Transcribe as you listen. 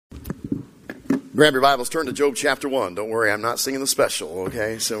Grab your Bibles, turn to Job chapter 1. Don't worry, I'm not singing the special,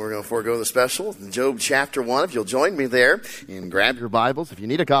 okay? So we're going to forego the special. Job chapter 1, if you'll join me there and grab your Bibles. If you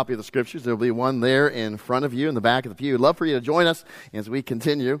need a copy of the Scriptures, there'll be one there in front of you in the back of the pew. I'd love for you to join us as we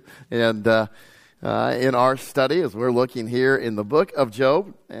continue and in our study as we're looking here in the book of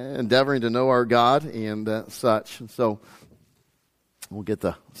Job, endeavoring to know our God and such. So we'll get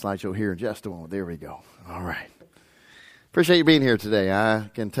the slideshow here in just a moment. There we go. All right. Appreciate you being here today. I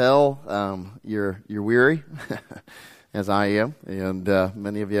can tell you're weary, as I am, and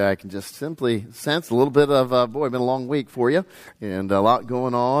many of you I can just simply sense a little bit of, boy, it's been a long week for you, and a lot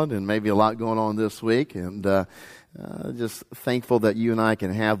going on, and maybe a lot going on this week, and just thankful that you and I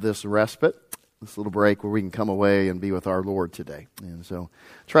can have this respite, this little break where we can come away and be with our Lord today. And so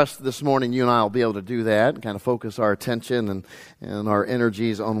trust this morning you and I will be able to do that and kind of focus our attention and our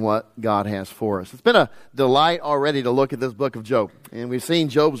energies on what God has for us. It's been a delight already to look at this book of Job. And we've seen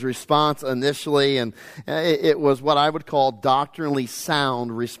Job's response initially, and it was what I would call doctrinally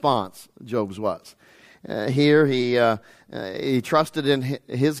sound response, Job's was. Here he trusted in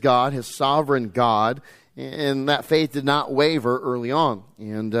his God, his sovereign God, and that faith did not waver early on.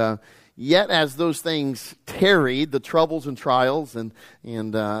 And yet, as those things tarried, the troubles and trials, and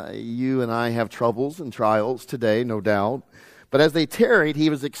you and I have troubles and trials today, no doubt. But as they tarried, he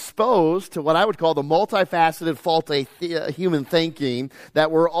was exposed to what I would call the multifaceted, faulty human thinking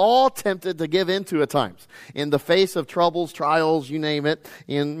that we're all tempted to give into at times. In the face of troubles, trials, you name it,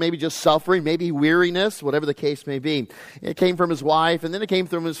 and maybe just suffering, maybe weariness, whatever the case may be. It came from his wife, and then it came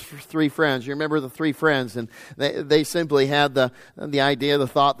from his three friends. You remember the three friends, and they simply had the idea, the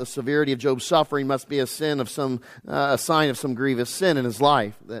thought, the severity of Job's suffering must be a sign of some grievous sin in his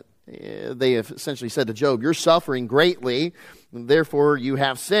life. That they have essentially said to Job, "You're suffering greatly, therefore you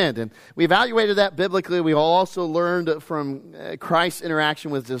have sinned." And we evaluated that biblically. We also learned from Christ's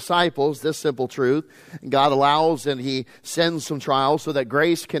interaction with disciples this simple truth: God allows and He sends some trials so that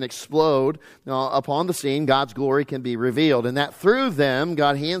grace can explode upon the scene. God's glory can be revealed, and that through them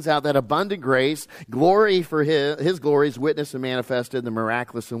God hands out that abundant grace, glory for His glory is witnessed and manifested in the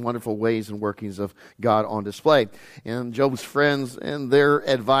miraculous and wonderful ways and workings of God on display. And Job's friends and their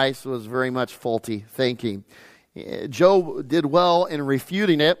advice was very much faulty thinking. Job did well in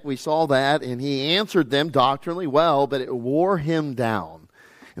refuting it. We saw that, and he answered them doctrinally well, but it wore him down.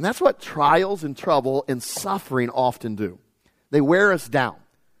 And that's what trials and trouble and suffering often do. They wear us down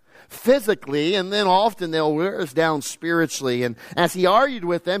physically, and then often they'll wear us down spiritually. And as he argued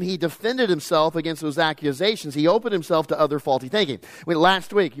with them, he defended himself against those accusations. He opened himself to other faulty thinking.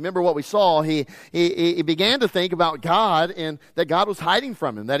 Last week, you remember what we saw? He began to think about God and that God was hiding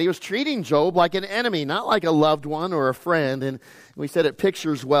from him, that he was treating Job like an enemy, not like a loved one or a friend. And we said it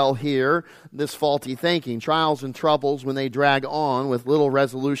pictures well here this faulty thinking. Trials and troubles, when they drag on with little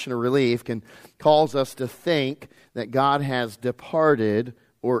resolution or relief, can cause us to think that God has departed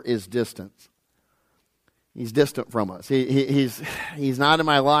or is distant. He's distant from us. He's not in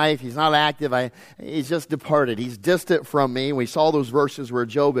my life. He's not active. He's just departed. He's distant from me. We saw those verses where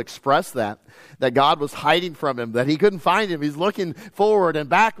Job expressed that God was hiding from him, that he couldn't find him. He's looking forward and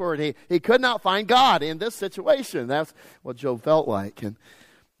backward. He could not find God in this situation. That's what Job felt like. And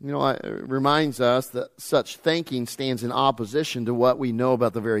it reminds us that such thinking stands in opposition to what we know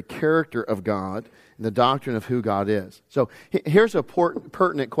about the very character of God and the doctrine of who God is. So here's a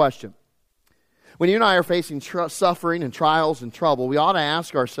pertinent question. When you and I are facing suffering and trials and trouble, we ought to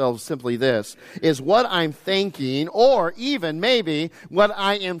ask ourselves simply this: is what I'm thinking, or even maybe what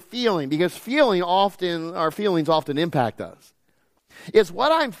I am feeling, because our feelings often impact us. Is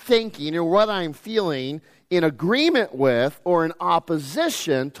what I'm thinking or what I'm feeling in agreement with or in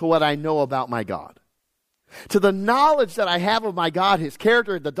opposition to what I know about my God? To the knowledge that I have of my God, His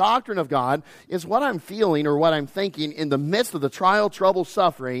character, the doctrine of God, is what I'm feeling or what I'm thinking in the midst of the trial, trouble,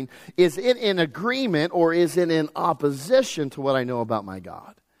 suffering, is it in agreement or is it in opposition to what I know about my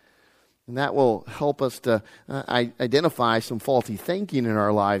God? And that will help us to identify some faulty thinking in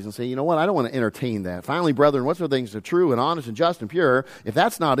our lives and say, you know what, I don't want to entertain that. Finally, brethren, whatsoever things are true and honest and just and pure, if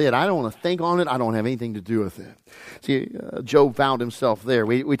that's not it, I don't want to think on it. I don't have anything to do with it. See, Job found himself there.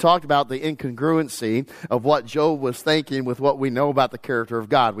 We talked about the incongruency of what Job was thinking with what we know about the character of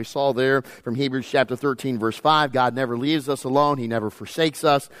God. We saw there from Hebrews chapter 13, verse 5, God never leaves us alone. He never forsakes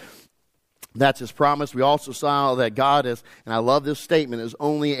us. That's His promise. We also saw that God is, and I love this statement, is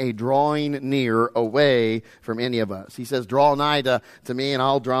only a drawing near away from any of us. He says, draw nigh to me and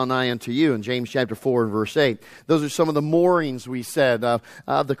I'll draw nigh unto you, in James chapter 4 and verse 8. Those are some of the moorings, we said, of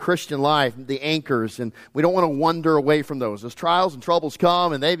the Christian life, the anchors, and we don't want to wander away from those. As trials and troubles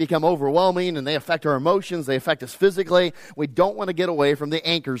come and they become overwhelming and they affect our emotions, they affect us physically, we don't want to get away from the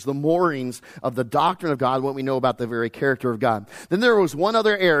anchors, the moorings of the doctrine of God, what we know about the very character of God. Then there was one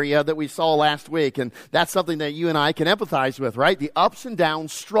other area that we saw last week, and that's something that you and I can empathize with, right? The ups and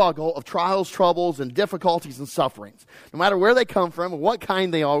downs struggle of trials, troubles, and difficulties and sufferings. No matter where they come from, what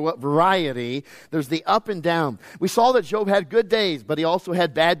kind they are, what variety, there's the up and down. We saw that Job had good days, but he also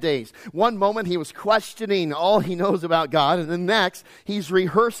had bad days. One moment he was questioning all he knows about God, and the next he's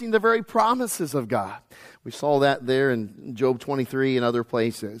rehearsing the very promises of God. We saw that there in Job 23 and other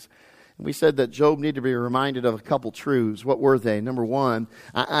places. We said that Job needed to be reminded of a couple truths. What were they? Number one,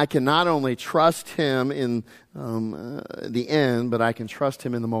 I can not only trust him in the end, but I can trust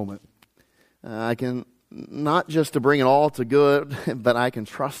him in the moment. I can not just to bring it all to good, but I can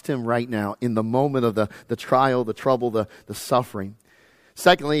trust him right now in the moment of the trial, the trouble, the suffering.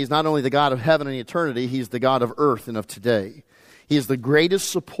 Secondly, he's not only the God of heaven and eternity, he's the God of earth and of today. He is the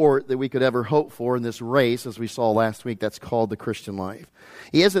greatest support that we could ever hope for in this race, as we saw last week, that's called the Christian life.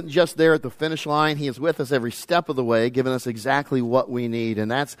 He isn't just there at the finish line. He is with us every step of the way, giving us exactly what we need.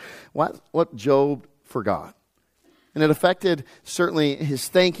 And that's what Job forgot. And it affected certainly his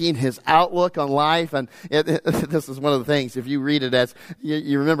thinking, his outlook on life. And this is one of the things, if you read it as,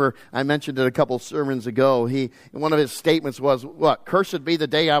 you remember I mentioned it a couple sermons ago, one of his statements was, what? Cursed be the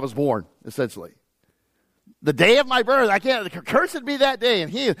day I was born, essentially. The day of my birth, cursed be that day.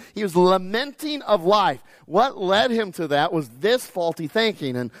 And he was lamenting of life. What led him to that was this faulty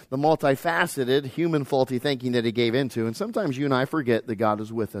thinking and the multifaceted human faulty thinking that he gave into. And sometimes you and I forget that God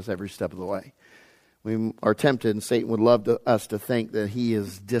is with us every step of the way. We are tempted, and Satan would love us to think that he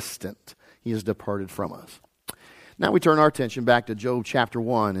is distant. He has departed from us. Now we turn our attention back to Job chapter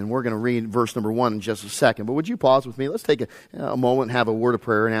 1, and we're going to read verse number 1 in just a second. But would you pause with me? Let's take a moment and have a word of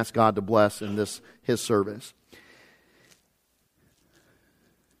prayer and ask God to bless in his service.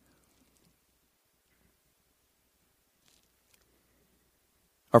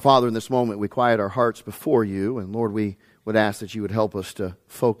 Our Father, in this moment, we quiet our hearts before you, and Lord, we would ask that you would help us to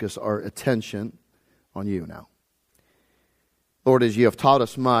focus our attention on you now. Lord, as you have taught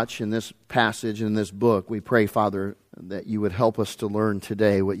us much in this passage, in this book, we pray, Father, that you would help us to learn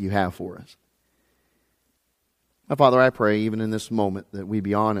today what you have for us. My Father, I pray, even in this moment, that we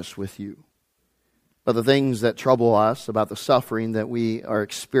be honest with you about the things that trouble us, about the suffering that we are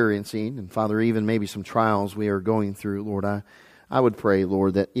experiencing, and Father, even maybe some trials we are going through. Lord, I would pray,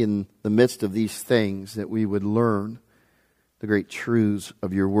 Lord, that in the midst of these things that we would learn the great truths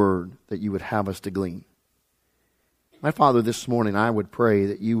of your word that you would have us to glean. My Father, this morning I would pray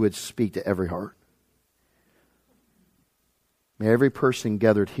that you would speak to every heart. May every person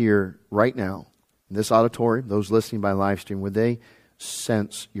gathered here right now, in this auditorium, those listening by live stream, would they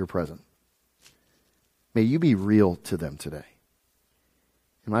sense your presence? May you be real to them today.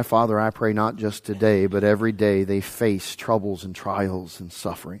 And my Father, I pray not just today, but every day they face troubles and trials and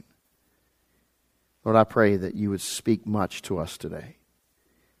suffering. Lord, I pray that you would speak much to us today.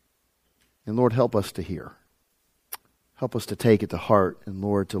 And Lord, help us to hear. Help us to take it to heart, and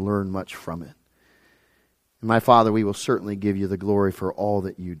Lord, to learn much from it. And my Father, we will certainly give you the glory for all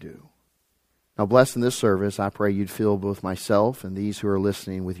that you do. Now bless in this service, I pray you'd fill both myself and these who are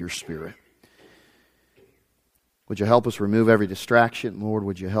listening with your Spirit. Would you help us remove every distraction? Lord,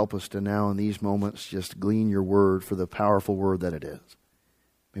 would you help us to now in these moments just glean your word for the powerful word that it is.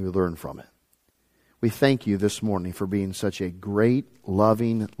 May we learn from it. We thank you this morning for being such a great,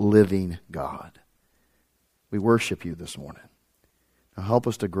 loving, living God. We worship you this morning. Now help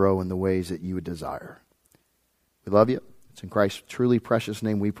us to grow in the ways that you would desire. We love you. It's in Christ's truly precious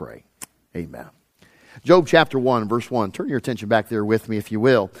name we pray. Amen. Job chapter 1, verse 1. Turn your attention back there with me, if you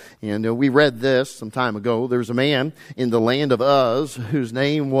will. And we read this some time ago. There's a man in the land of Uz whose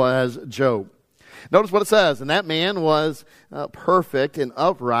name was Job. Notice what it says. And that man was perfect and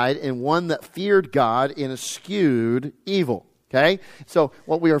upright, and one that feared God and eschewed evil. Okay? So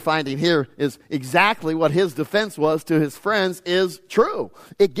what we are finding here is exactly what his defense was to his friends is true.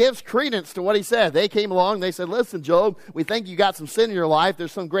 It gives credence to what he said. They came along, they said, listen, Job, we think you got some sin in your life.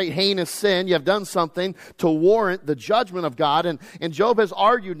 There's some great heinous sin. You have done something to warrant the judgment of God. And Job has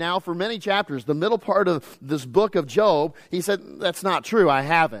argued now for many chapters. The middle part of this book of Job, he said, that's not true. I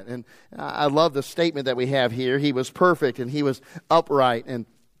haven't. And I love the statement that we have here. He was perfect and he was upright and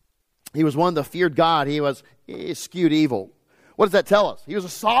he was one that feared God. He eschewed evil. What does that tell us? He was a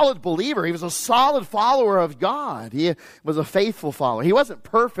solid believer. He was a solid follower of God. He was a faithful follower. He wasn't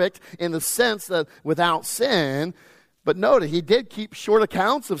perfect in the sense that without sin, but notice he did keep short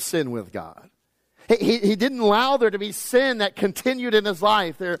accounts of sin with God. He didn't allow there to be sin that continued in his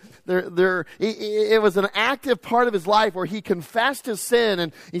life. It was an active part of his life where he confessed his sin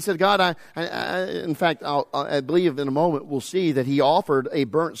and he said, God, in fact, I believe in a moment we'll see that he offered a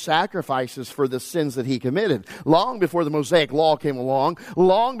burnt sacrifices for the sins that he committed. Long before the Mosaic law came along,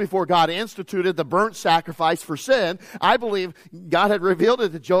 long before God instituted the burnt sacrifice for sin, I believe God had revealed it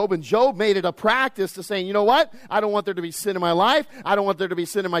to Job, and Job made it a practice to saying, you know what? I don't want there to be sin in my life. I don't want there to be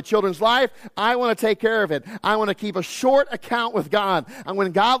sin in my children's life. I want to take care of it. I want to keep a short account with God. And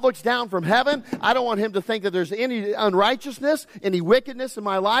when God looks down from heaven, I don't want him to think that there's any unrighteousness, any wickedness in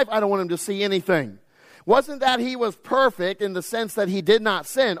my life. I don't want him to see anything. Wasn't that he was perfect in the sense that he did not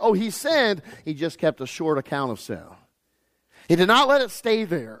sin. Oh, he sinned. He just kept a short account of sin. He did not let it stay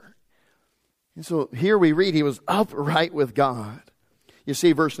there. And so here we read he was upright with God. You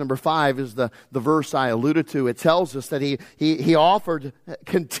see, verse number 5 is the verse I alluded to. It tells us that he offered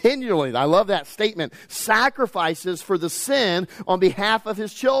continually, I love that statement, sacrifices for the sin on behalf of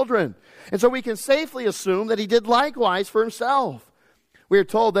his children. And so we can safely assume that he did likewise for himself. We are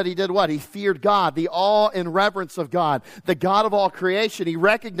told that he did what? He feared God, the awe and reverence of God, the God of all creation. He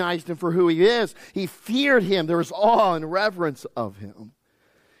recognized him for who he is. He feared him. There was awe and reverence of him.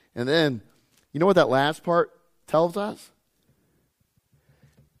 And then, you know what that last part tells us?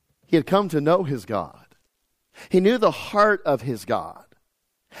 He had come to know his God. He knew the heart of his God.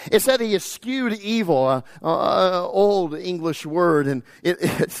 It said he eschewed evil, old English word, and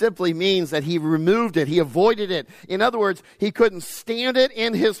it simply means that he removed it, he avoided it. In other words, he couldn't stand it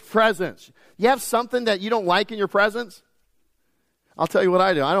in his presence. You have something that you don't like in your presence? I'll tell you what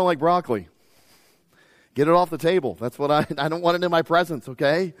I do. I don't like broccoli. Get it off the table. That's what I don't want it in my presence,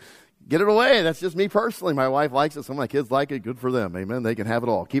 okay? Get it away. That's just me personally. My wife likes it. Some of my kids like it. Good for them. Amen. They can have it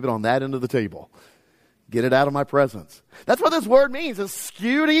all. Keep it on that end of the table. Get it out of my presence. That's what this word means.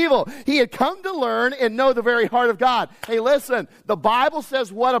 Eschewed evil. He had come to learn and know the very heart of God. Hey, listen. The Bible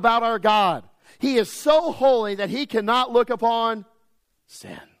says what about our God? He is so holy that he cannot look upon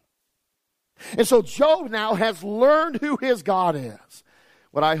sin. And so Job now has learned who his God is.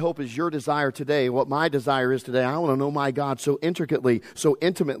 What I hope is your desire today, what my desire is today, I want to know my God so intricately, so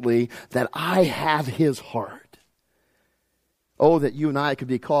intimately, that I have his heart. Oh, that you and I could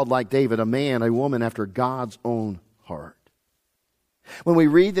be called like David, a man, a woman after God's own heart. When we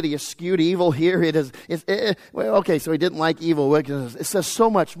read that he eschewed evil here, so he didn't like evil. It says so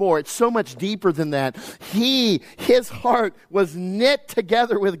much more. It's so much deeper than that. His heart was knit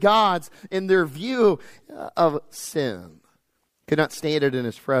together with God's in their view of sin. Could not stand it in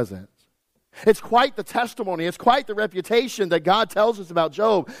his presence. It's quite the testimony. It's quite the reputation that God tells us about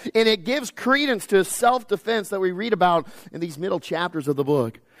Job. And it gives credence to his self-defense that we read about in these middle chapters of the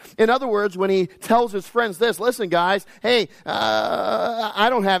book. In other words, when he tells his friends this, listen guys, hey, I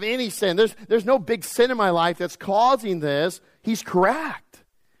don't have any sin. There's no big sin in my life that's causing this. He's correct.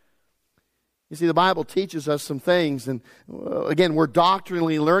 You see, the Bible teaches us some things, and again, we're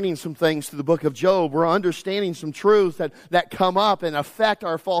doctrinally learning some things through the book of Job. We're understanding some truths that come up and affect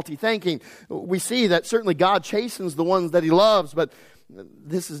our faulty thinking. We see that certainly God chastens the ones that he loves, but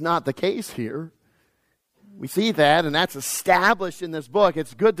this is not the case here. We see that, and that's established in this book.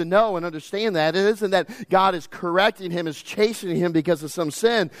 It's good to know and understand that. It isn't that God is correcting him, is chastening him because of some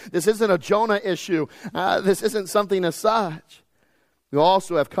sin. This isn't a Jonah issue. This isn't something as such. We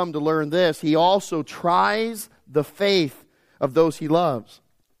also have come to learn this. He also tries the faith of those he loves.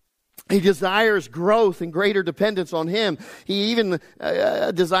 He desires growth and greater dependence on him. He even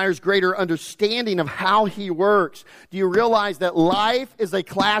desires greater understanding of how he works. Do you realize that life is a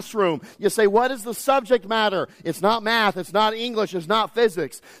classroom? You say, what is the subject matter? It's not math. It's not English. It's not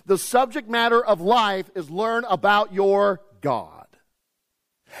physics. The subject matter of life is learn about your God.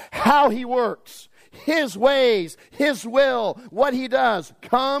 How he works. His ways, his will, what he does.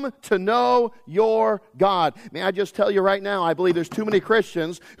 Come to know your God. May I just tell you right now, I believe there's too many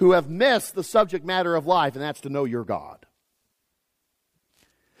Christians who have missed the subject matter of life, and that's to know your God.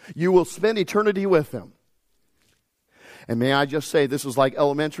 You will spend eternity with him. And may I just say, this is like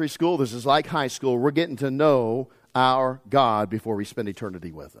elementary school, this is like high school. We're getting to know our God before we spend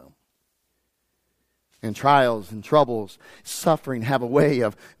eternity with him. And trials and troubles, suffering have a way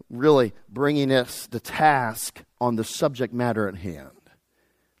of really bringing us to task on the subject matter at hand.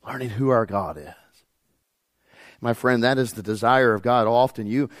 Learning who our God is. My friend, that is the desire of God often.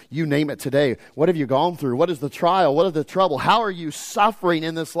 You name it today. What have you gone through? What is the trial? What is the trouble? How are you suffering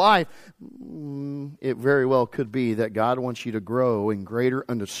in this life? It very well could be that God wants you to grow in greater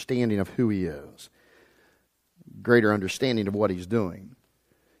understanding of who He is. Greater understanding of what He's doing.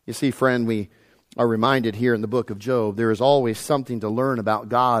 You see, friend, we are reminded here in the book of Job, there is always something to learn about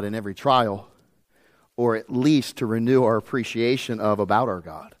God in every trial, or at least to renew our appreciation about our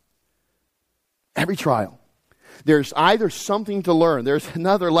God. Every trial. There's either something to learn. There's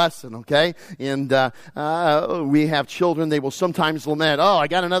another lesson, okay? And we have children. They will sometimes lament, I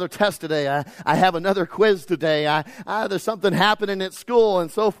got another test today. I have another quiz today. There's something happening at school and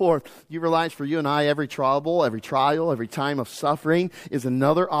so forth. You realize for you and I, every trial, every time of suffering is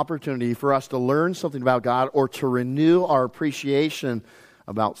another opportunity for us to learn something about God or to renew our appreciation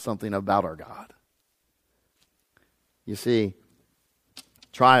about something about our God. You see,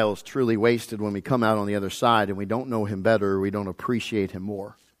 trial is truly wasted when we come out on the other side and we don't know Him better, or we don't appreciate Him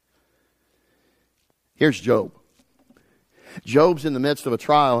more. Here's Job. Job's in the midst of a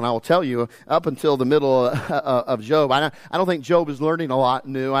trial, and I will tell you, up until the middle of Job, I don't think Job is learning a lot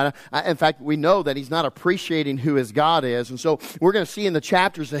new. In fact, we know that he's not appreciating who his God is. And so we're going to see in the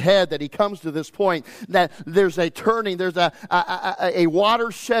chapters ahead that he comes to this point that there's a turning, there's a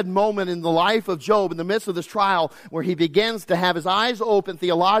watershed moment in the life of Job in the midst of this trial where he begins to have his eyes open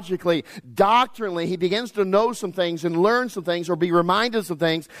theologically, doctrinally. He begins to know some things and learn some things or be reminded of some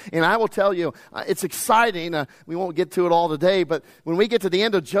things. And I will tell you, it's exciting. We won't get to it all today. But when we get to the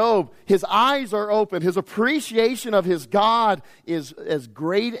end of Job, his eyes are open. His appreciation of his God is as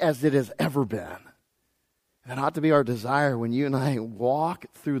great as it has ever been. That ought to be our desire when you and I walk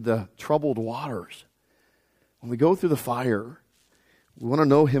through the troubled waters. When we go through the fire, we want to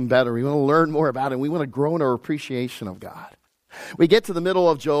know Him better. We want to learn more about Him. We want to grow in our appreciation of God. We get to the middle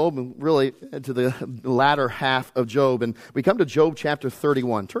of Job, and really to the latter half of Job, and we come to Job chapter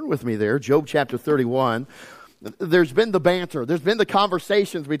 31. Turn with me there, Job chapter 31. There's been the banter. There's been the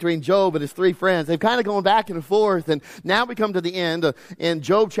conversations between Job and his three friends. They've kind of gone back and forth. And now we come to the end. In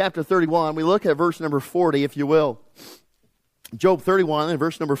Job chapter 31, we look at verse number 40, if you will. Job 31 and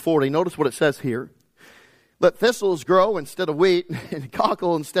verse number 40. Notice what it says here. Let thistles grow instead of wheat and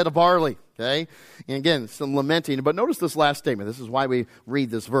cockle instead of barley. Okay? And again, some lamenting. But notice this last statement. This is why we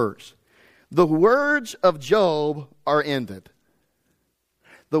read this verse. The words of Job are ended.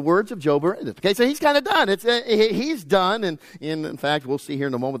 The words of Job are ended. Okay, so he's kind of done. He's done, and in fact, we'll see here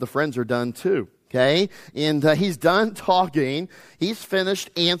in a moment, the friends are done too. Okay, and he's done talking. He's finished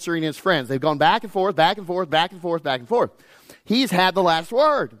answering his friends. They've gone back and forth, back and forth, back and forth, back and forth. He's had the last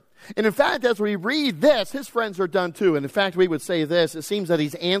word. And in fact, as we read this, his friends are done too. And in fact, we would say this, it seems that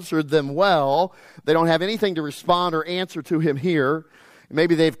he's answered them well. They don't have anything to respond or answer to him here.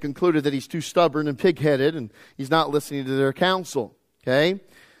 Maybe they've concluded that he's too stubborn and pig-headed, and he's not listening to their counsel. Okay?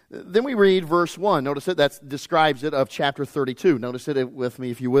 Then we read verse 1. Notice it, that describes it of chapter 32. Notice it with me,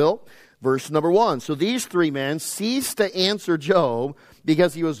 if you will. Verse number 1. So these three men ceased to answer Job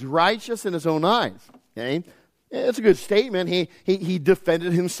because he was righteous in his own eyes. Okay? It's a good statement. He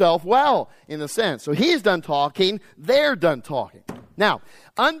defended himself well, in a sense. So he's done talking. They're done talking. Now,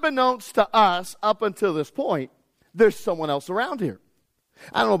 unbeknownst to us, up until this point, there's someone else around here.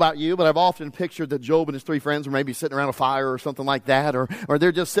 I don't know about you, but I've often pictured that Job and his three friends were maybe sitting around a fire or something like that, or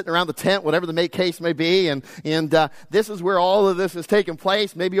they're just sitting around the tent, whatever the case may be, and this is where all of this is taking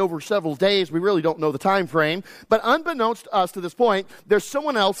place, maybe over several days. We really don't know the time frame, but unbeknownst to us to this point, there's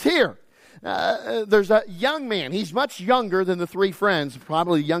someone else here. There's a young man. He's much younger than the three friends,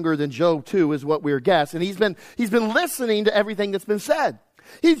 probably younger than Job too, is what we're guessing. He's been listening to everything that's been said.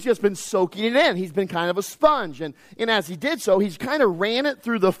 He's just been soaking it in. He's been kind of a sponge. And as he did so, he's kind of ran it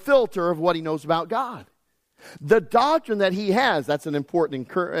through the filter of what he knows about God. The doctrine that he has, that's an important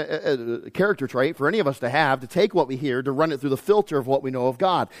character trait for any of us to have, to take what we hear, to run it through the filter of what we know of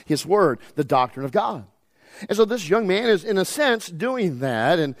God, His Word, the doctrine of God. And so this young man is, in a sense, doing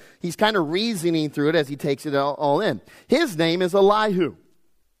that, and he's kind of reasoning through it as he takes it all in. His name is Elihu.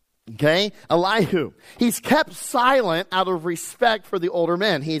 Okay, Elihu. He's kept silent out of respect for the older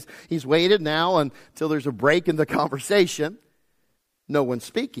men. He's waited now until there's a break in the conversation. No one's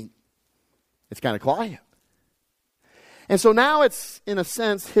speaking. It's kind of quiet. And so now it's, in a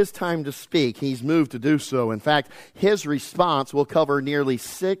sense, his time to speak. He's moved to do so. In fact, his response will cover nearly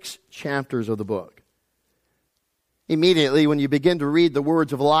 6 chapters of the book. Immediately, when you begin to read the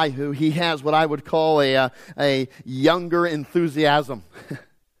words of Elihu, he has what I would call a younger enthusiasm.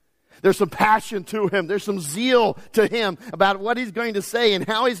 There's some passion to him. There's some zeal to him about what he's going to say and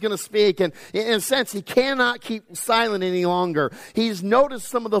how he's going to speak. And in a sense, he cannot keep silent any longer. He's noticed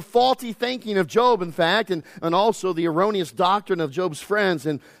some of the faulty thinking of Job, in fact, and also the erroneous doctrine of Job's friends.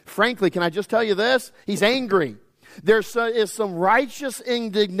 And frankly, can I just tell you this? He's angry. There is some righteous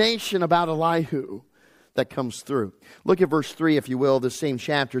indignation about Elihu that comes through. Look at verse 3, if you will, this same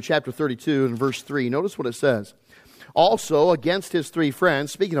chapter 32 and verse 3. Notice what it says. Also, against his three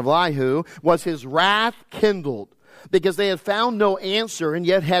friends, speaking of Elihu, was his wrath kindled, because they had found no answer and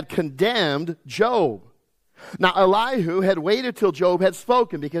yet had condemned Job. Now, Elihu had waited till Job had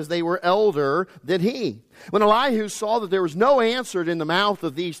spoken, because they were elder than he. When Elihu saw that there was no answer in the mouth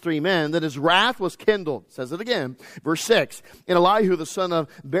of these three men, that his wrath was kindled. It says it again. Verse 6. And Elihu, the son of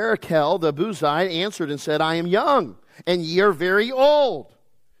Barachel, the Buzite, answered and said, I am young, and ye are very old.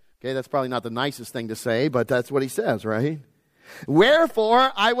 Okay, that's probably not the nicest thing to say, but that's what he says, right?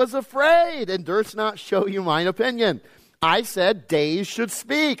 Wherefore I was afraid, and durst not show you mine opinion. I said, days should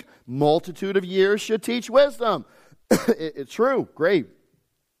speak, multitude of years should teach wisdom. It's true, great.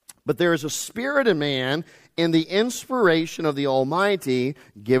 But there is a spirit in man, and the inspiration of the Almighty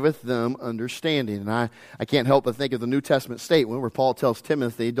giveth them understanding. And I can't help but think of the New Testament statement where Paul tells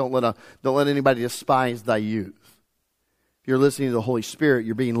Timothy, don't let anybody despise thy youth. If you're listening to the Holy Spirit,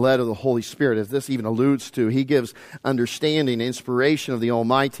 you're being led of the Holy Spirit, as this even alludes to. He gives understanding, inspiration of the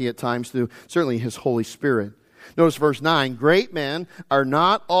Almighty at times through certainly His Holy Spirit. Notice verse 9, great men are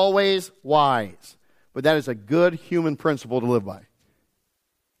not always wise, but that is a good human principle to live by.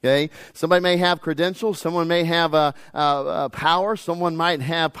 Okay? Somebody may have credentials, someone may have power, someone might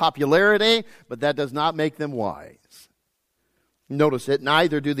have popularity, but that does not make them wise. Notice it,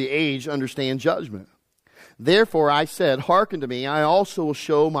 neither do the aged understand judgment. Therefore I said, hearken to me, I also will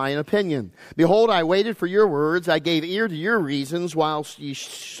show mine opinion. Behold, I waited for your words, I gave ear to your reasons, whilst ye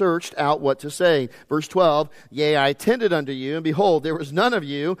searched out what to say. Verse 12, yea, I attended unto you, and behold, there was none of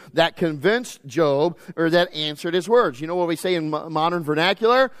you that convinced Job, or that answered his words. You know what we say in modern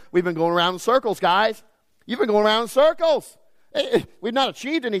vernacular? We've been going around in circles, guys. You've been going around in circles. We've not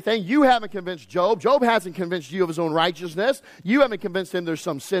achieved anything. You haven't convinced Job. Job hasn't convinced you of his own righteousness. You haven't convinced him there's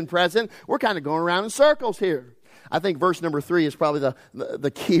some sin present. We're kind of going around in circles here. I think verse number 3 is probably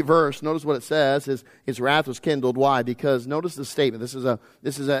the key verse. Notice what it says, his wrath was kindled. Why? Because notice the statement. This is a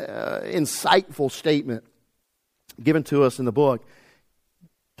insightful statement given to us in the book.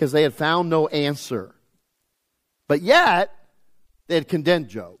 Because they had found no answer. But yet, they had condemned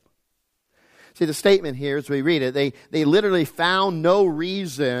Job. See, the statement here, as we read it, they literally found no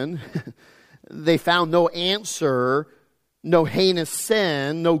reason, they found no answer, no heinous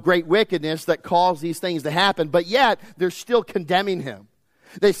sin, no great wickedness that caused these things to happen, but yet they're still condemning him.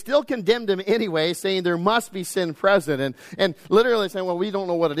 They still condemned him anyway, saying there must be sin present. And literally saying, well, we don't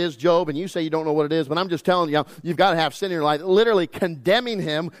know what it is, Job, and you say you don't know what it is, but I'm just telling you, you've got to have sin in your life. Literally condemning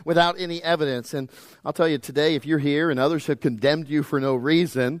him without any evidence. And I'll tell you today, if you're here and others have condemned you for no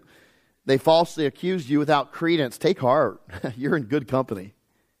reason, they falsely accused you without credence, take heart. You're in good company.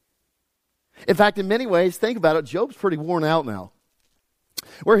 In fact, in many ways, think about it, Job's pretty worn out now.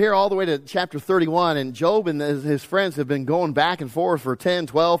 We're here all the way to chapter 31, and Job and his friends have been going back and forth for 10,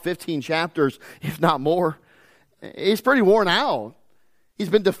 12, 15 chapters, if not more. He's pretty worn out. He's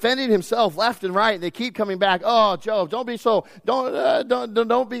been defending himself left and right, and they keep coming back. Oh, Job, don't be so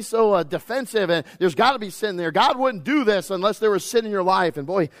defensive. And there's got to be sin there. God wouldn't do this unless there was sin in your life. And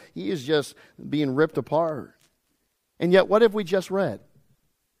boy, he is just being ripped apart. And yet, what have we just read?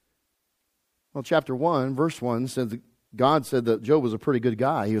 Well, chapter 1, verse 1 said that God said that Job was a pretty good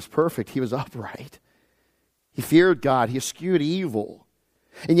guy. He was perfect. He was upright. He feared God. He eschewed evil.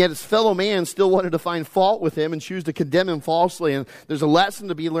 And yet his fellow man still wanted to find fault with him and choose to condemn him falsely. And there's a lesson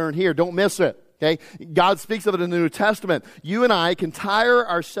to be learned here. Don't miss it. Okay? God speaks of it in the New Testament. You and I can tire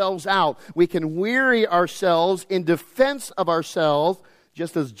ourselves out. We can weary ourselves in defense of ourselves,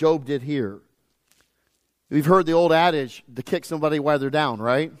 just as Job did here. We've heard the old adage to kick somebody while they're down,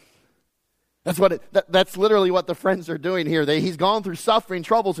 right? That's literally what the friends are doing here. He's gone through suffering,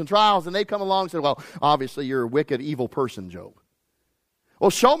 troubles, and trials, and they come along and say, well, obviously you're a wicked, evil person, Job. Well,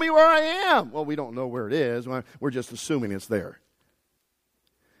 show me where I am. Well, we don't know where it is. We're just assuming it's there.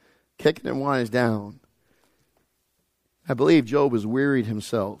 Kicking him while he's down. I believe Job has wearied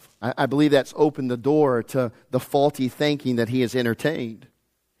himself. I believe that's opened the door to the faulty thinking that he has entertained.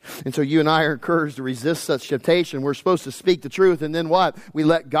 And so you and I are encouraged to resist such temptation. We're supposed to speak the truth, and then what? We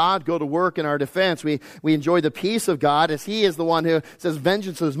let God go to work in our defense. We enjoy the peace of God as He is the one who says,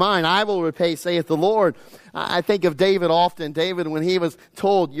 vengeance is mine, I will repay, saith the Lord. I think of David often. David, when he was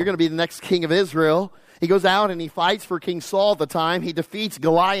told, you're going to be the next king of Israel, He goes out and he fights for King Saul at the time. He defeats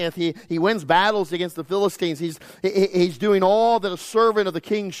Goliath. He wins battles against the Philistines. He's doing all that a servant of the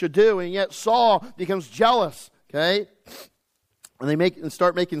king should do. And yet Saul becomes jealous. Okay? And they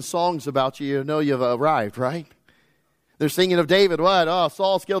start making songs about you. You know you've arrived, right? They're singing of David. What? Oh,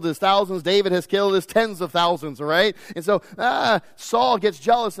 Saul's killed his thousands. David has killed his tens of thousands, all right? And so Saul gets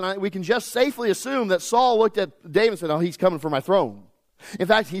jealous. And we can just safely assume that Saul looked at David and said, oh, he's coming for my throne. In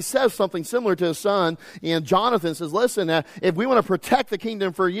fact, he says something similar to his son, and Jonathan says, listen, if we want to protect the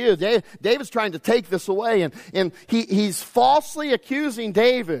kingdom for you, David's trying to take this away, and he's falsely accusing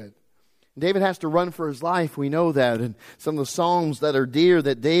David. David has to run for his life, we know that, and some of the Psalms that are dear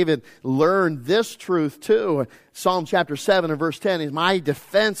that David learned this truth too. Psalm chapter 7 and verse 10 is, my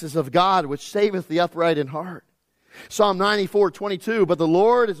defense is of God, which saveth the upright in heart. Psalm 94:22, but the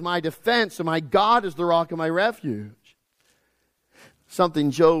Lord is my defense, and my God is the rock of my refuge.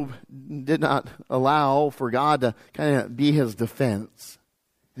 Something Job did not allow for God to kind of be his defense.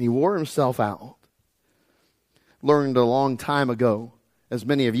 And he wore himself out. Learned a long time ago, as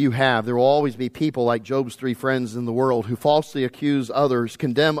many of you have, there will always be people like Job's three friends in the world who falsely accuse others,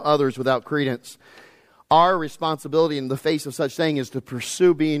 condemn others without credence. Our responsibility in the face of such thing is to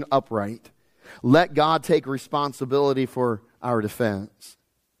pursue being upright. Let God take responsibility for our defense.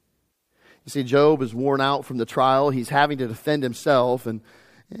 You see, Job is worn out from the trial. He's having to defend himself and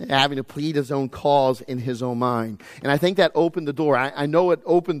having to plead his own cause in his own mind. And I think that opened the door. I know it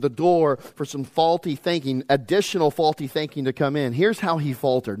opened the door for some faulty thinking, additional faulty thinking to come in. Here's how he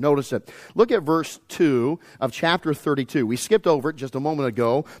faltered. Notice it. Look at verse 2 of chapter 32. We skipped over it just a moment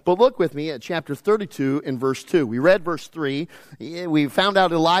ago, but look with me at chapter 32 and verse 2. We read verse 3. We found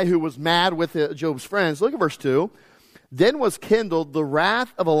out Elihu was mad with Job's friends. Look at verse 2. Then was kindled the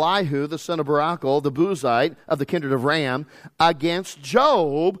wrath of Elihu, the son of Barachel, the Buzite of the kindred of Ram, against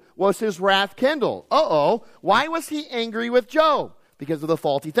Job was his wrath kindled. Why was he angry with Job? Because of the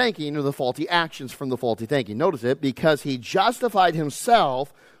faulty thinking or the faulty actions from the faulty thinking. Notice it, because he justified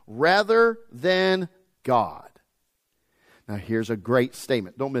himself rather than God. Now here's a great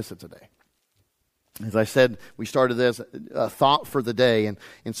statement. Don't miss it today. As I said, we started this thought for the day, and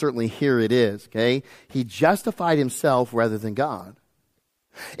certainly here it is, okay? He justified himself rather than God.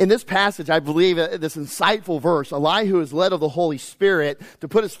 In this passage, I believe this insightful verse, Elihu is led of the Holy Spirit to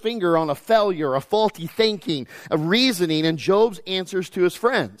put his finger on a failure, a faulty thinking, a reasoning, and Job's answers to his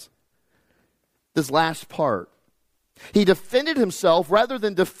friends. This last part. He defended himself rather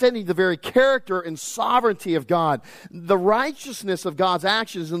than defending the very character and sovereignty of God, the righteousness of God's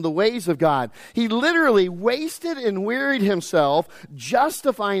actions and the ways of God. He literally wasted and wearied himself,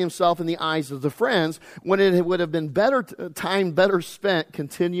 justifying himself in the eyes of the friends, when it would have been better spent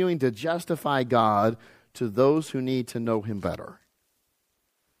continuing to justify God to those who need to know him better.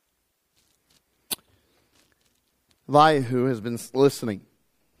 Elihu has been listening.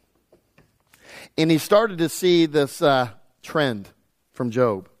 And he started to see this trend from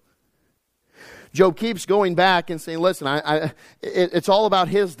Job. Job keeps going back and saying, listen, it's all about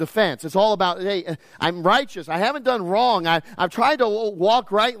his defense. It's all about, hey, I'm righteous. I haven't done wrong. I've tried to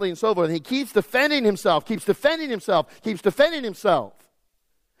walk rightly and so forth. And he keeps defending himself. And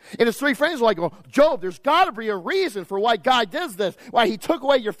his three friends are like, well, Job, there's got to be a reason for why God does this, why he took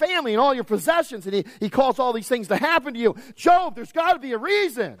away your family and all your possessions, and he caused all these things to happen to you. Job, there's got to be a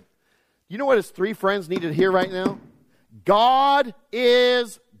reason. You know what his three friends needed to hear right now? God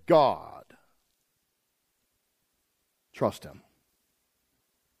is God. Trust him.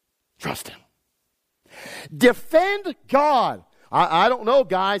 Trust him. Defend God. I don't know,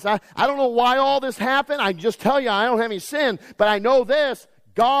 guys. I don't know why all this happened. I can just tell you I don't have any sin, but I know this.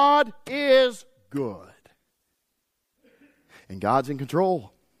 God is good. And God's in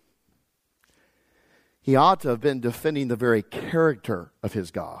control. He ought to have been defending the very character of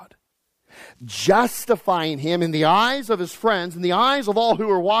his God. Justifying him in the eyes of his friends, in the eyes of all who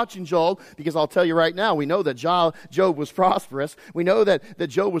are watching Job, because I'll tell you right now, we know that Job was prosperous. We know that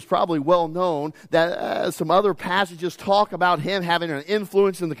Job was probably well known, that some other passages talk about him having an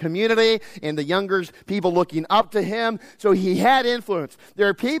influence in the community and the younger people looking up to him. So he had influence. There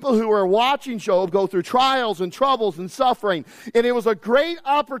are people who are watching Job go through trials and troubles and suffering. And it was a great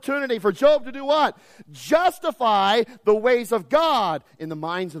opportunity for Job to do what? Justify the ways of God in the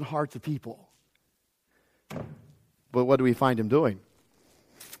minds and hearts of people. But what do we find him doing?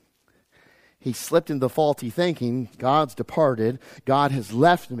 He slipped into faulty thinking. God's departed. God has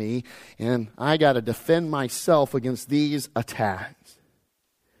left me, and I got to defend myself against these attacks.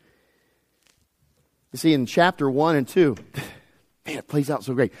 You see, in chapter 1 and 2, man, it plays out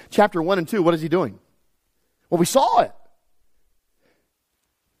so great. Chapter 1 and 2, what is he doing? Well, we saw it.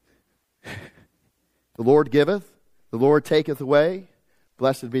 The Lord giveth, the Lord taketh away.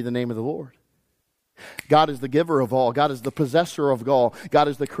 Blessed be the name of the Lord. God is the giver of all. God is the possessor of all. God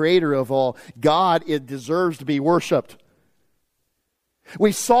is the creator of all. God, it deserves to be worshiped.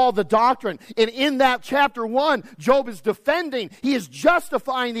 We saw the doctrine. And in that chapter 1, Job is defending. He is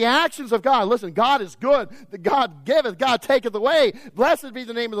justifying the actions of God. Listen, God is good. God giveth, God taketh away. Blessed be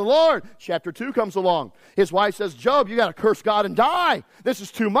the name of the Lord. Chapter 2 comes along. His wife says, Job, you got to curse God and die. This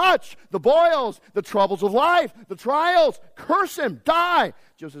is too much. The boils, the troubles of life, the trials. Curse him, die.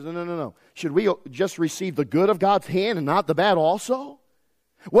 Job says, no. Should we just receive the good of God's hand and not the bad also?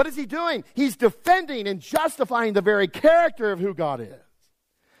 What is he doing? He's defending and justifying the very character of who God is.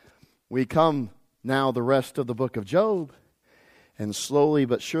 We come now the rest of the book of Job, and slowly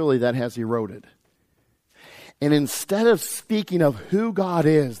but surely that has eroded. And instead of speaking of who God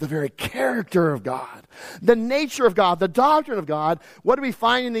is, the very character of God, the nature of God, the doctrine of God, what do we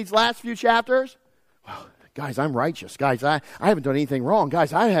find in these last few chapters? Well, guys, I'm righteous. Guys, I haven't done anything wrong.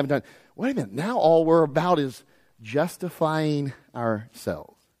 Guys, I haven't done... Wait a minute. Now all we're about is justifying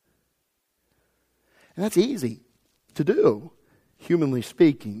ourselves. And that's easy to do, humanly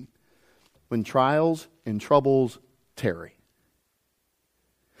speaking, when trials and troubles tarry.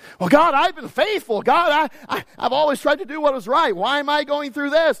 Well, God, I've been faithful. God, I've always tried to do what is right. Why am I going through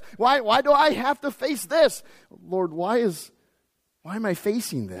this? Why do I have to face this? Lord, why am I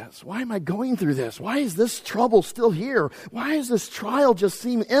facing this? Why am I going through this? Why is this trouble still here? Why does this trial just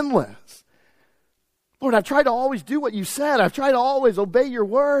seem endless? Lord, I've tried to always do what you said. I've tried to always obey your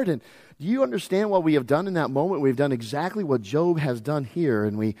word. And do you understand what we have done in that moment? We've done exactly what Job has done here,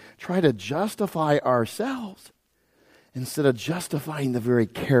 and we try to justify ourselves instead of justifying the very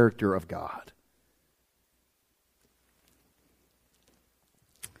character of God.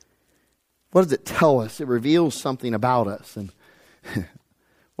 What does it tell us? It reveals something about us and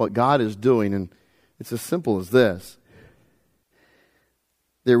what God is doing, and it's as simple as this.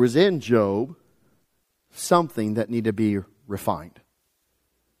 There was in Job something that needed to be refined.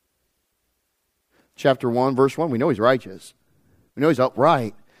 Chapter 1, verse 1, we know he's righteous. We know he's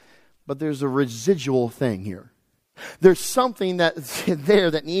upright. But there's a residual thing here. There's something that's there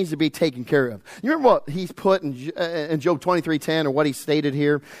that needs to be taken care of. You remember what he's put in Job 23:10, or what he stated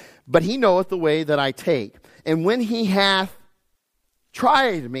here? But he knoweth the way that I take. And when he hath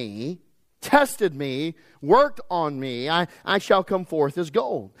tried me, tested me, worked on me, I shall come forth as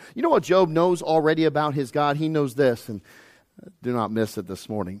gold. You know what Job knows already about his God? He knows this, and do not miss it this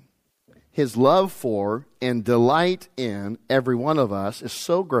morning. His love for and delight in every one of us is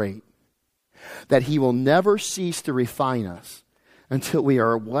so great that he will never cease to refine us until we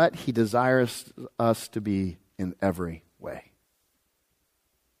are what he desires us to be in every way.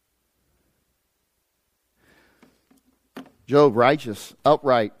 Job, righteous,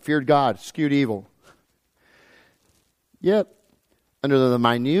 upright, feared God, skewed evil. Yet, under the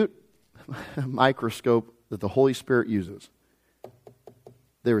minute microscope that the Holy Spirit uses,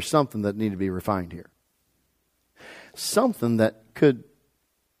 there was something that needed to be refined here. Something that could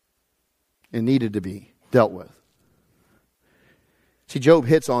and needed to be dealt with. See, Job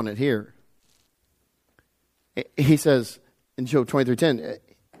hits on it here. He says in Job 23:10,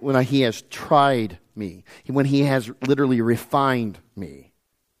 when he has tried me, when he has literally refined me.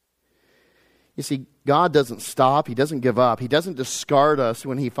 You see, God doesn't stop. He doesn't give up. He doesn't discard us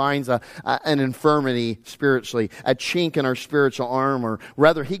when he finds an infirmity spiritually, a chink in our spiritual armor.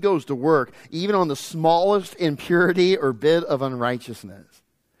 Rather, he goes to work even on the smallest impurity or bit of unrighteousness.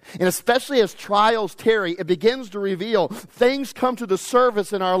 And especially as trials tarry, it begins to reveal. Things come to the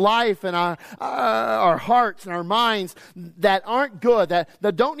surface in our life and our hearts and our minds that aren't good,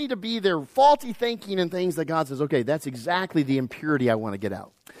 that don't need to be there. Faulty thinking and things that God says, okay, that's exactly the impurity I want to get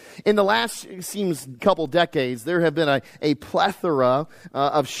out. In the last, it seems, couple decades, there have been a plethora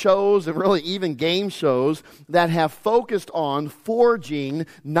of shows and really even game shows that have focused on forging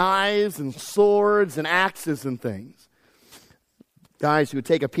knives and swords and axes and things. Guys who would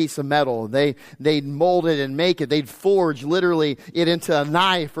take a piece of metal, they'd mold it and make it. They'd forge literally it into a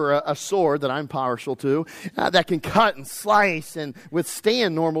knife or a sword that I'm partial to that can cut and slice and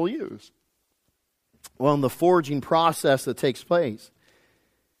withstand normal use. Well, in the forging process that takes place,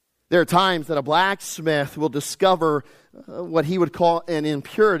 there are times that a blacksmith will discover what he would call an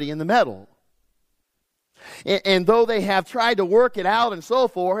impurity in the metal. And though they have tried to work it out and so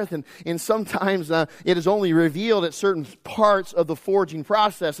forth, and sometimes it is only revealed at certain parts of the forging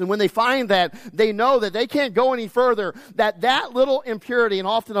process. And when they find that, they know that they can't go any further, that little impurity, and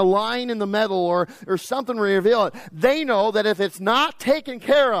often a line in the metal or something will reveal it, they know that if it's not taken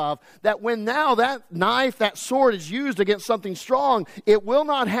care of, that when now that knife, that sword is used against something strong, it will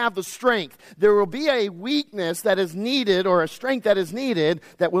not have the strength. There will be a weakness that is needed, or a strength that is needed,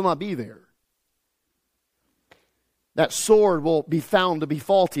 that will not be there. That sword will be found to be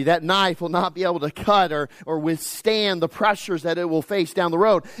faulty. That knife will not be able to cut or withstand the pressures that it will face down the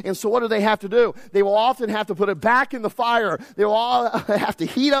road. And so what do they have to do? They will often have to put it back in the fire. They will all have to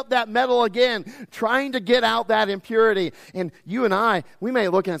heat up that metal again, trying to get out that impurity. And you and I, we may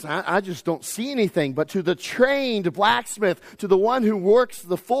look and say, I just don't see anything. But to the trained blacksmith, to the one who works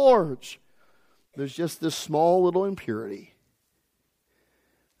the forge, there's just this small little impurity.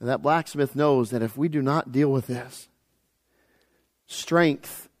 And that blacksmith knows that if we do not deal with this,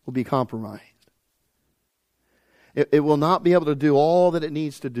 strength will be compromised. It will not be able to do all that it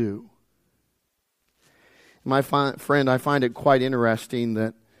needs to do. My friend, I find it quite interesting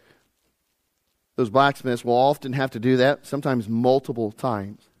that those blacksmiths will often have to do that, sometimes multiple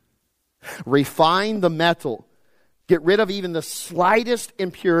times. Refine the metal. Get rid of even the slightest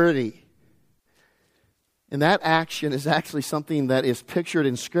impurity. And that action is actually something that is pictured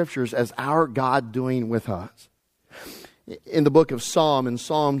in Scriptures as our God doing with us. In the book of Psalm, in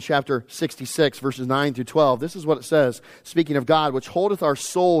Psalm chapter 66, verses 9 through 12, this is what it says, speaking of God, which holdeth our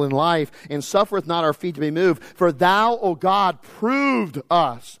soul in life, and suffereth not our feet to be moved. For thou, O God, proved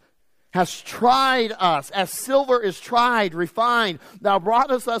us, hast tried us, as silver is tried, refined. Thou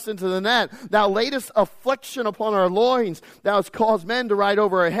broughtest us into the net. Thou laidest affliction upon our loins. Thou hast caused men to ride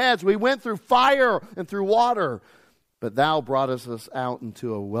over our heads. We went through fire and through water, but thou broughtest us out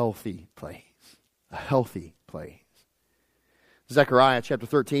into a wealthy place, a healthy place. Zechariah chapter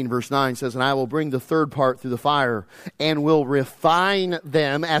 13 verse 9 says, and I will bring the third part through the fire, and will refine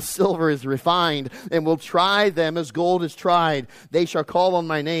them as silver is refined, and will try them as gold is tried. They shall call on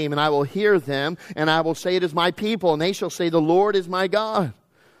my name, and I will hear them, and I will say, it is my people, and they shall say, the Lord is my God.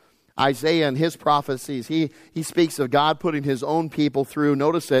 Isaiah in his prophecies, he speaks of God putting his own people through,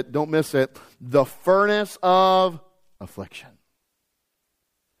 notice it, don't miss it, the furnace of affliction.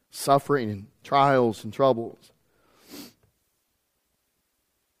 Suffering and trials and troubles.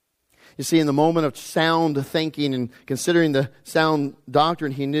 You see, in the moment of sound thinking and considering the sound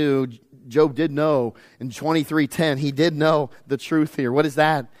doctrine he knew, Job did know in 23:10, he did know the truth here. What is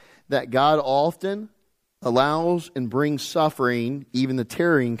that? That God often allows and brings suffering, even the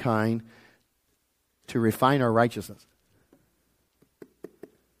tearing kind, to refine our righteousness.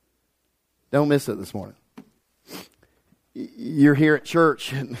 Don't miss it this morning. You're here at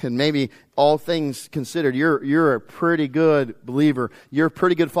church, and maybe all things considered, you're a pretty good believer. You're a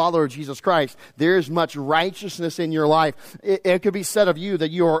pretty good follower of Jesus Christ. There's much righteousness in your life. It could be said of you that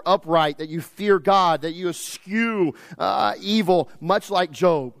you are upright, that you fear God, that you eschew evil, much like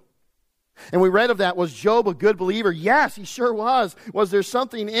Job. And we read of that. Was Job a good believer? Yes, he sure was. Was there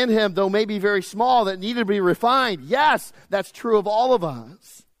something in him, though maybe very small, that needed to be refined? Yes, that's true of all of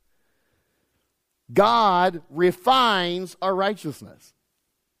us. God refines our righteousness.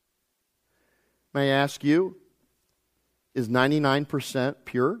 May I ask you, is 99%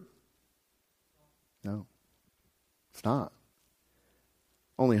 pure? No, it's not.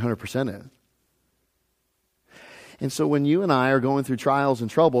 Only 100% is. And so when you and I are going through trials and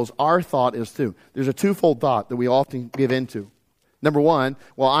troubles, our thought is too. There's a twofold thought that we often give into. Number one,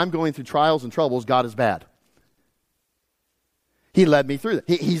 while I'm going through trials and troubles, God is bad. He led me through that.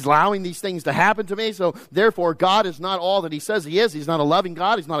 He's allowing these things to happen to me, so therefore God is not all that he says he is. He's not a loving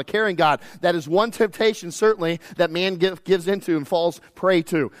God. He's not a caring God. That is one temptation, certainly, that man gives into and falls prey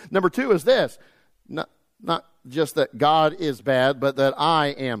to. Number two is this. Not just that God is bad, but that I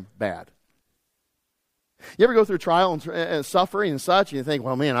am bad. You ever go through trial and suffering and such, and you think,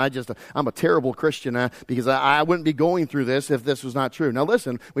 well, man, I'm a terrible Christian because I wouldn't be going through this if this was not true. Now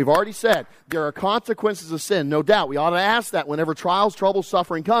listen, we've already said there are consequences of sin, no doubt. We ought to ask that whenever trials, trouble,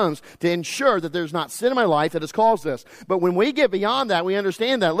 suffering comes to ensure that there's not sin in my life that has caused this. But when we get beyond that, we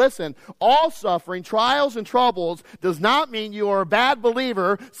understand that, listen, all suffering, trials, and troubles does not mean you are a bad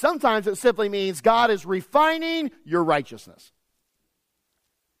believer. Sometimes it simply means God is refining your righteousness.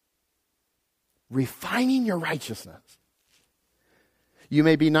 Refining your righteousness. You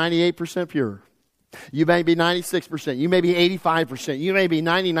may be 98% pure. You may be 96%. You may be 85%. You may be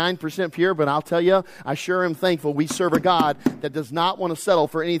 99% pure, but I'll tell you, I sure am thankful we serve a God that does not want to settle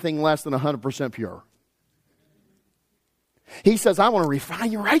for anything less than 100% pure. He says, I want to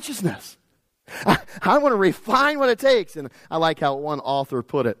refine your righteousness. I want to refine what it takes. And I like how one author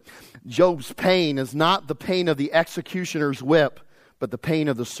put it. Job's pain is not the pain of the executioner's whip, but the pain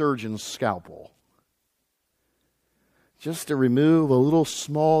of the surgeon's scalpel. Just to remove a little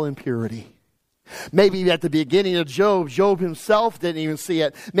small impurity. Maybe at the beginning of Job himself didn't even see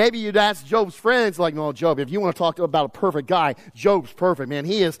it. Maybe you'd ask Job's friends, like, no, Job, if you want to talk about a perfect guy, Job's perfect, man.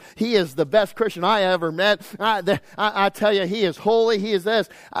 He is the best Christian I ever met. I tell you, he is holy, he is this.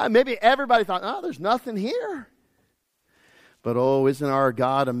 Maybe everybody thought, oh, there's nothing here. But oh, isn't our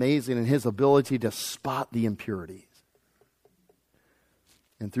God amazing in His ability to spot the impurities?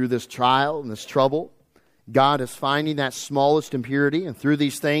 And through this trial and this trouble, God is finding that smallest impurity, and through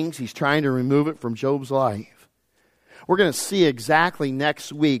these things, He's trying to remove it from Job's life. We're going to see exactly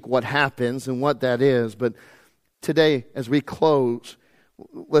next week what happens and what that is, but today, as we close,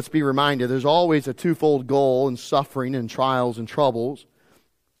 let's be reminded there's always a twofold goal in suffering and trials and troubles.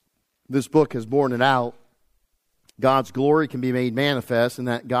 This book has borne it out. God's glory can be made manifest, and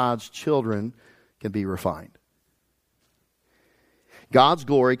that God's children can be refined. God's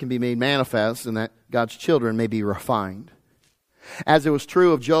glory can be made manifest, and that God's children may be refined. As it was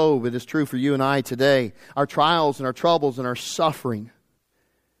true of Job, it is true for you and I today. Our trials and our troubles and our suffering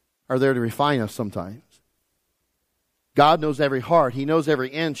are there to refine us sometimes. God knows every heart. He knows every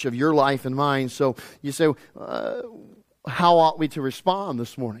inch of your life and mine. So you say, how ought we to respond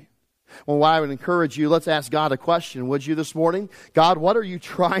this morning? Well, I would encourage you, let's ask God a question, would you, this morning? God, what are you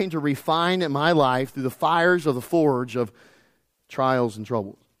trying to refine in my life through the fires of the forge of trials and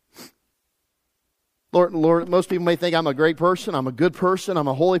troubles? Lord, most people may think I'm a great person, I'm a good person, I'm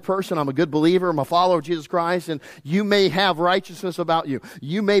a holy person, I'm a good believer, I'm a follower of Jesus Christ, and you may have righteousness about you.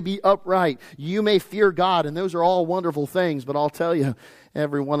 You may be upright. You may fear God, and those are all wonderful things, but I'll tell you,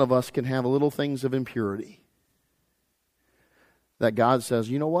 every one of us can have little things of impurity. That God says,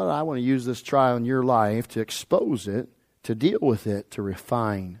 you know what, I want to use this trial in your life to expose it, to deal with it, to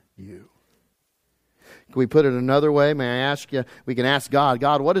refine you. Can we put it another way? May I ask you, we can ask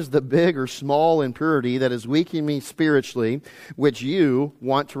God, what is the big or small impurity that is weakening me spiritually, which you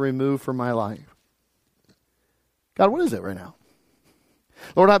want to remove from my life? God, what is it right now?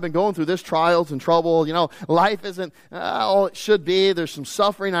 Lord, I've been going through this trials and trouble. You know, life isn't all it should be. There's some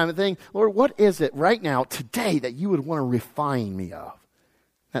suffering. I'm thinking, Lord, what is it right now, today, that you would want to refine me of?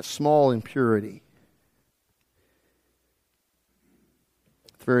 That small impurity.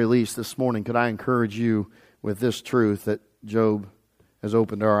 At the very least, this morning, could I encourage you with this truth that Job has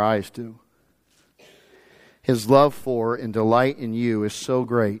opened our eyes to? His love for and delight in you is so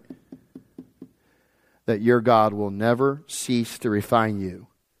great that your God will never cease to refine you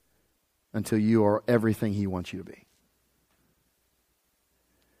until you are everything He wants you to be.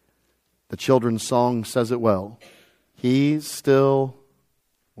 The children's song says it well. He's still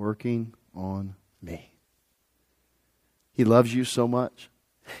working on me. He loves you so much.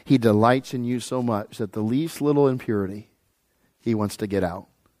 He delights in you so much that the least little impurity He wants to get out.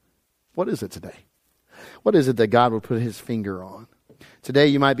 What is it today? What is it that God would put His finger on? Today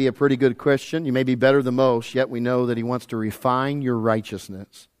you might be a pretty good Christian. You may be better than most, yet we know that He wants to refine your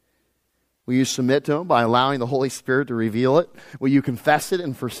righteousness. Will you submit to Him by allowing the Holy Spirit to reveal it? Will you confess it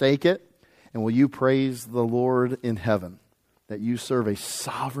and forsake it? And will you praise the Lord in heaven that you serve a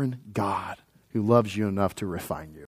sovereign God who loves you enough to refine you?